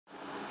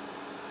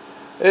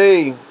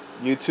Hey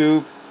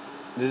YouTube,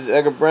 this is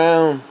Edgar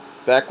Brown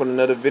back with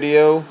another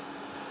video,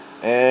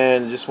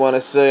 and just want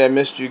to say I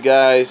missed you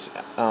guys.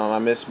 I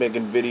miss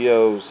making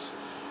videos.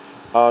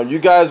 You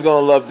guys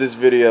gonna love this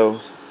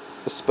video,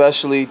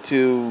 especially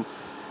to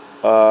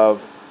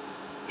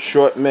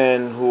short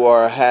men who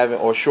are having,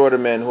 or shorter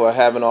men who are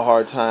having a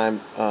hard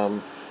time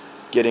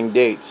getting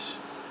dates.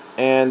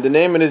 And the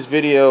name of this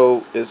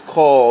video is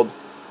called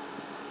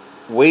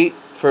Weight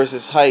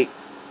versus Height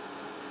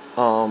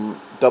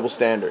Double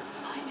Standard.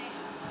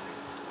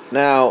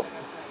 Now,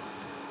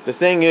 the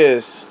thing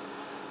is,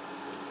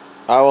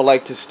 I would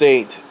like to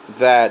state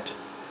that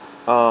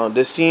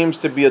there seems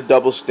to be a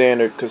double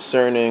standard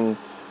concerning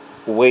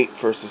weight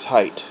versus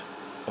height.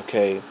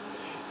 Okay,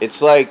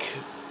 it's like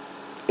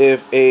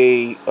if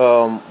a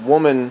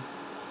woman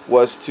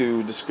was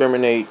to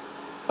discriminate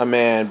a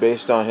man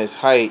based on his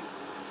height,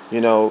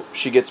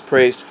 she gets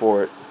praised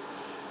for it.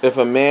 If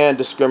a man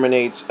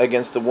discriminates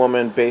against a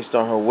woman based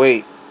on her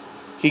weight,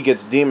 he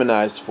gets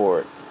demonized for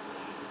it.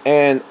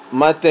 And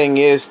my thing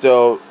is,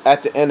 though,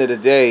 at the end of the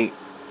day,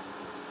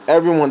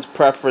 everyone's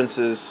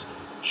preferences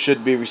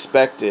should be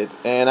respected.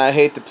 And I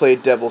hate to play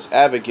devil's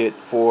advocate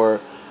for,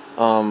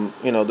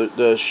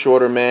 the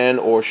shorter men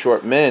or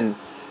short men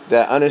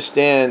that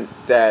understand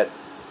that,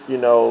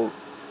 the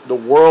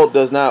world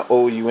does not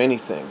owe you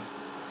anything.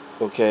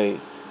 Okay?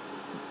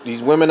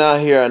 These women out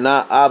here are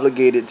not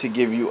obligated to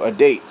give you a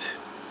date.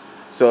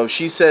 So if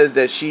she says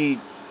that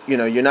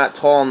you're not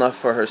tall enough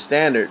for her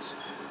standards,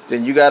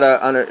 then you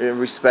gotta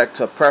respect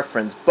her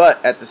preference.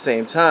 But at the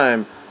same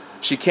time,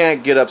 she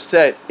can't get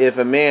upset if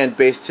a man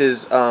based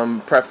his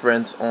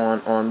preference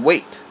on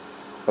weight.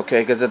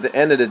 Okay, because at the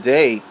end of the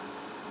day,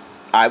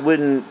 I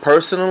wouldn't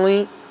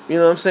personally,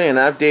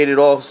 I've dated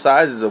all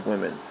sizes of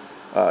women,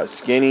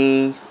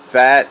 skinny,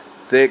 fat,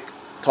 thick,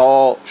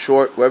 tall,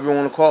 short, whatever you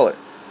want to call it.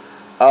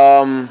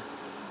 I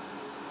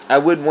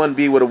wouldn't want to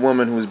be with a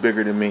woman who's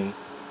bigger than me,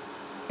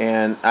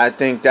 and I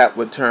think that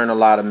would turn a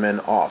lot of men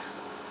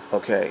off.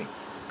 Okay.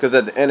 Because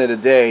at the end of the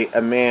day,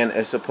 a man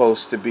is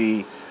supposed to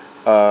be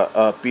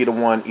the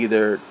one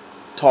either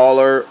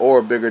taller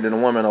or bigger than a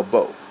woman, or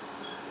both.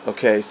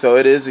 Okay, so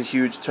it is a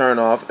huge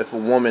turnoff if a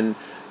woman,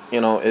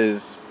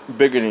 is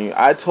bigger than you.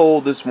 I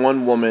told this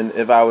one woman,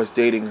 if I was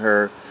dating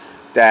her,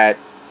 that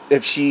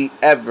if she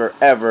ever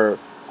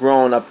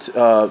grown up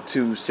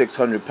to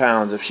 600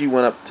 pounds, if she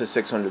went up to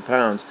 600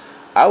 pounds,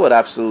 I would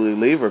absolutely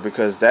leave her,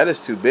 because that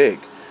is too big.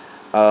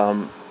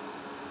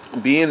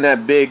 Being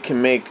that big can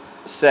make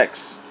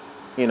sex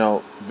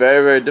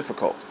very, very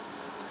difficult.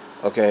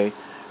 Okay,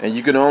 and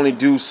you can only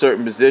do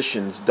certain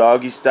positions,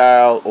 doggy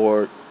style,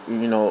 or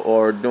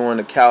doing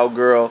a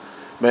cowgirl.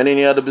 But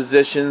any other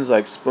positions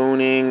like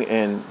spooning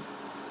and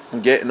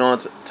getting on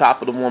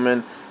top of the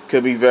woman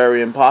could be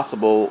very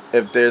impossible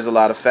if there's a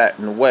lot of fat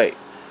in the way.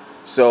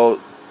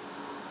 So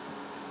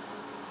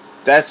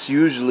that's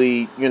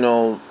usually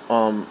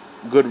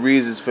good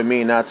reasons for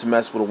me not to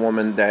mess with a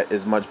woman that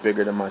is much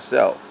bigger than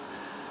myself.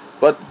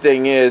 But the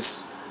thing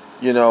is,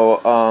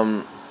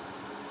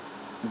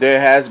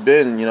 there has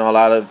been, a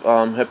lot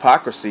of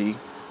hypocrisy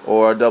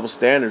or double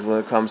standards when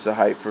it comes to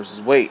height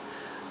versus weight.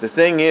 The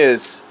thing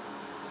is,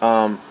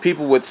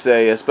 people would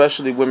say,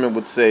 especially women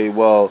would say,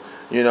 well,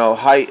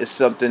 height is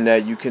something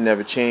that you can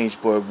never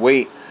change, but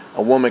weight,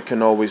 a woman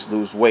can always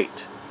lose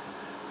weight.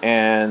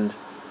 And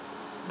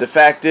the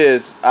fact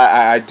is,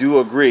 I do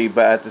agree,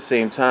 but at the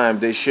same time,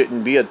 there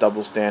shouldn't be a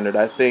double standard.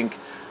 I think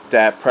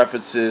that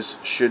preferences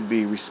should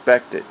be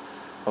respected.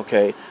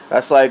 Okay,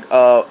 that's like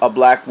a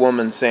black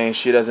woman saying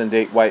she doesn't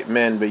date white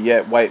men, but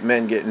yet white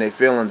men get in their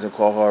feelings and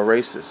call her a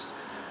racist.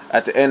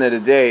 At the end of the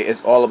day,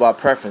 it's all about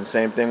preference.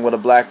 Same thing with a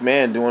black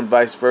man doing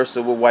vice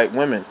versa with white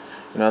women.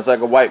 It's like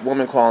a white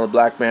woman calling a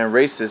black man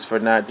racist for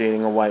not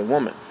dating a white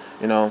woman.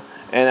 And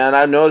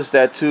I noticed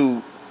that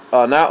too.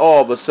 Not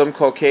all, but some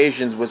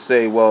Caucasians would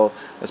say, well,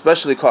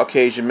 especially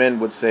Caucasian men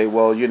would say,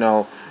 well,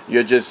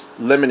 you're just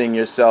limiting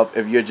yourself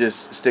if you're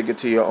just sticking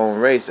to your own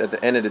race. At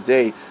the end of the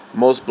day,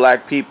 most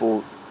black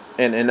people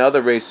and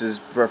other races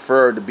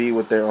prefer to be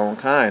with their own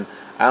kind.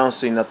 I don't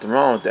see nothing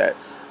wrong with that.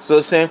 So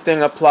the same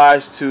thing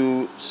applies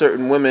to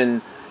certain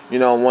women,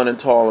 wanting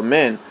taller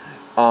men.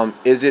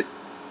 Is it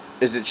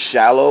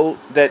shallow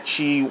that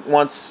she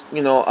wants,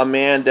 a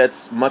man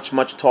that's much,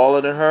 much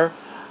taller than her?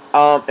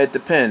 It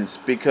depends,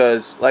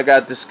 because like I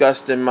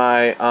discussed in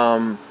my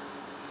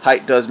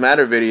Height Does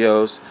Matter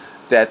videos,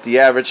 that the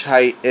average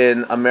height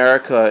in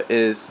America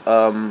is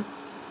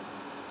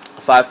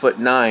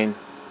 5'9",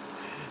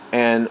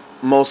 and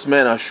most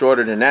men are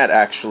shorter than that,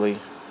 actually.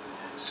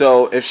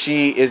 So if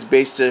she is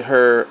based on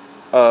her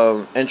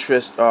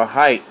interest or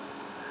height,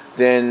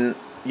 then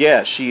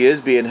yeah, she is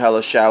being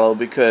hella shallow,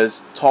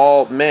 because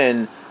tall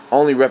men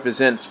only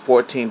represent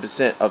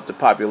 14% of the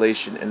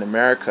population in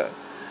America,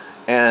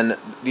 and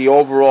the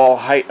overall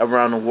height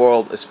around the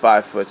world is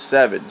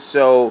 5'7".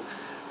 So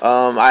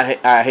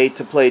I hate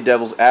to play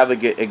devil's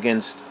advocate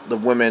against the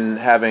women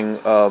having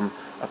a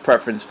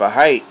preference for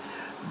height,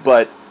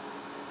 but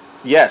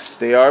yes,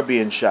 they are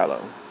being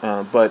shallow.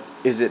 But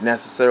is it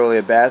necessarily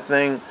a bad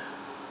thing?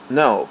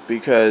 No,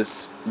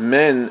 because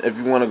men, if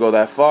you want to go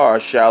that far, are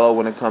shallow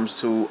when it comes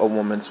to a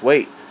woman's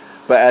weight.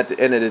 But at the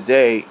end of the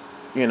day,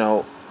 you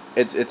know,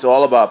 it's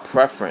all about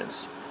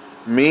preference.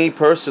 Me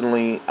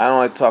personally, I don't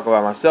like to talk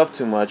about myself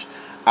too much.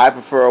 I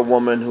prefer a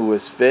woman who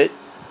is fit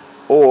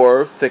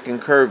or thick and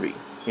curvy.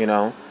 You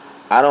know,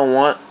 I don't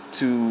want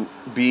to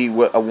be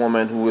with a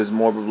woman who is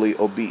morbidly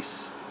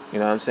obese. You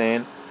know what I'm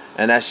saying?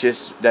 And that's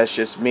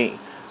just me.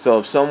 So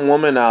if some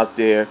woman out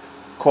there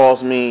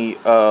calls me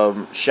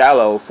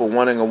shallow for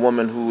wanting a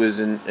woman who is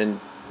in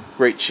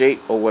great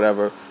shape or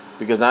whatever,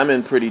 because I'm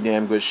in pretty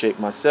damn good shape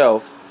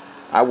myself.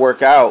 I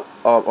work out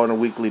on a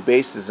weekly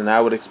basis, and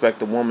I would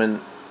expect a woman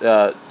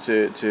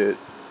to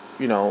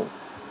you know,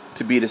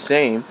 to be the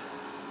same.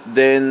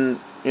 Then,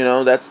 you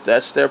know,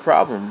 that's their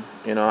problem.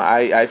 You know,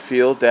 I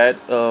feel that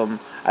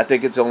I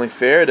think it's only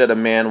fair that a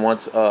man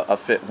wants a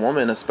fit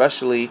woman,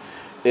 especially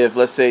if,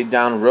 let's say,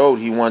 down the road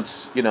he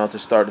wants, you know, to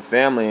start a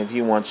family, and if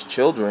he wants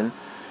children.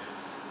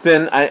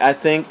 Then I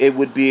think it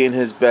would be in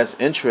his best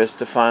interest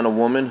to find a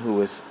woman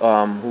who is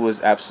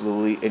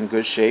absolutely in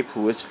good shape,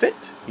 who is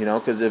fit. You know,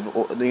 because if,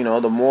 you know,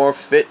 the more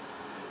fit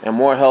and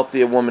more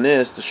healthy a woman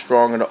is, the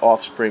stronger the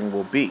offspring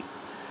will be.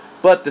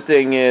 But the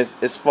thing is,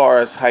 as far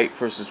as height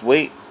versus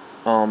weight,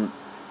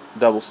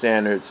 double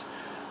standards,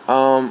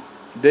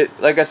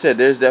 like I said,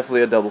 there's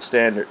definitely a double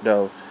standard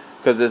though,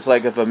 because it's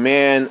like if a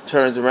man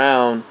turns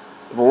around,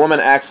 if a woman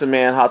asks a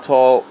man how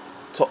tall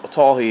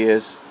he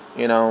is,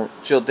 you know,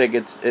 she'll think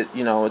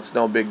you know, it's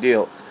no big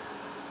deal.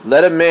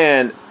 Let a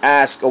man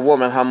ask a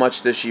woman how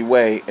much does she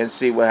weigh and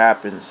see what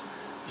happens.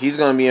 He's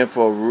going to be in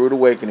for a rude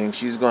awakening.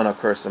 She's going to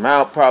curse him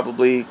out,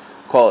 probably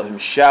call him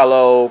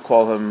shallow,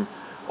 call him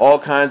all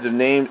kinds of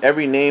names,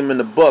 every name in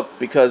the book,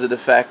 because of the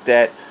fact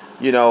that,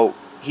 you know,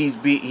 he's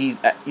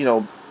you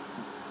know,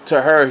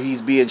 to her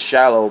he's being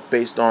shallow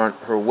based on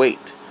her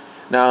weight.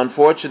 Now,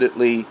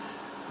 unfortunately,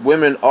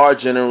 women are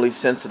generally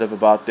sensitive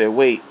about their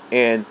weight,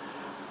 and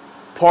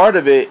part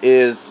of it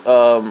is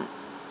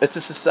it's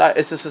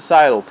a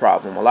societal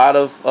problem. A lot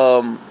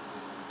of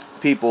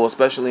people,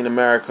 especially in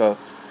America,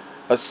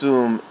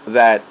 assume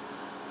that,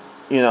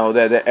 you know,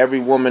 that every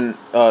woman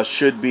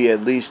should be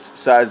at least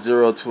size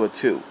 0 to a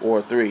 2 or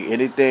a 3.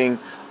 Anything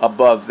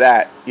above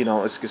that, you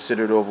know, is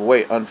considered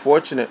overweight.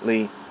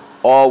 Unfortunately,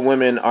 all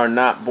women are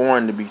not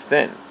born to be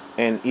thin,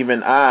 and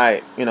even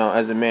I, you know,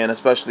 as a man,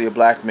 especially a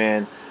black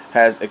man,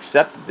 has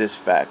accepted this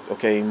fact.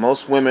 Okay,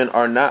 most women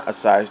are not a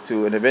size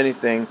 2, and if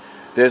anything,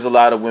 there's a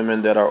lot of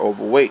women that are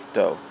overweight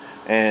though.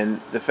 And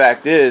the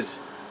fact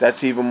is,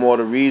 that's even more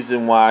the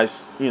reason why,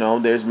 you know,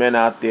 there's men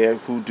out there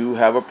who do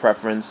have a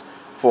preference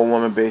for a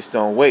woman based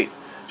on weight.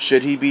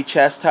 Should he be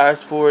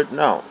chastised for it?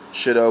 No.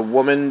 Should a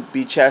woman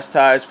be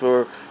chastised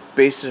for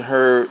basing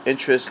her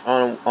interest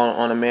on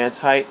a man's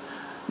height?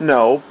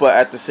 No. But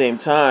at the same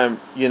time,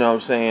 you know what I'm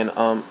saying,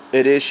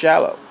 it is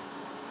shallow.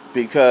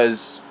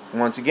 Because,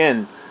 once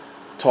again,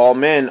 tall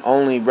men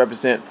only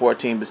represent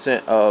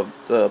 14% of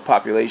the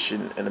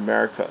population in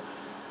America.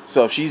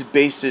 So if she's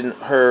basing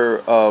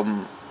her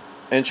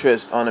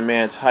interest on a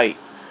man's height,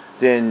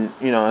 then,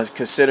 you know,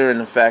 considering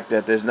the fact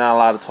that there's not a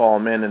lot of tall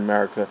men in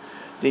America,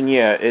 then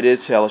yeah, it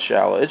is hella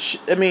shallow.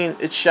 I mean,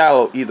 it's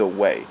shallow either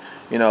way,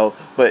 you know.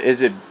 But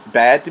is it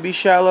bad to be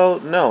shallow?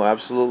 No,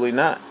 absolutely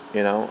not.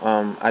 You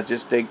know, I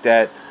just think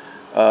that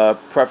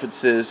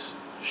preferences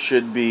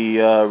should be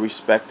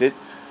respected,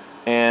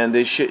 and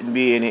there shouldn't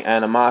be any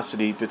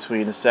animosity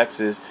between the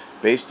sexes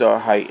based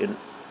on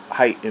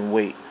height and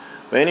weight.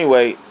 But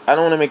anyway, I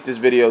don't want to make this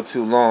video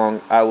too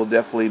long. I will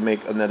definitely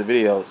make another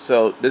video.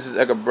 So this is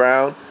Edgar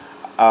Brown.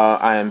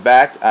 I am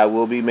back. I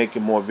will be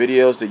making more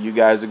videos that you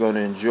guys are going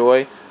to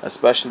enjoy,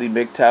 especially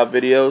MGTOW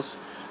videos.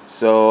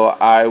 So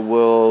I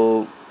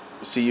will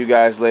see you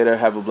guys later.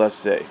 Have a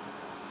blessed day.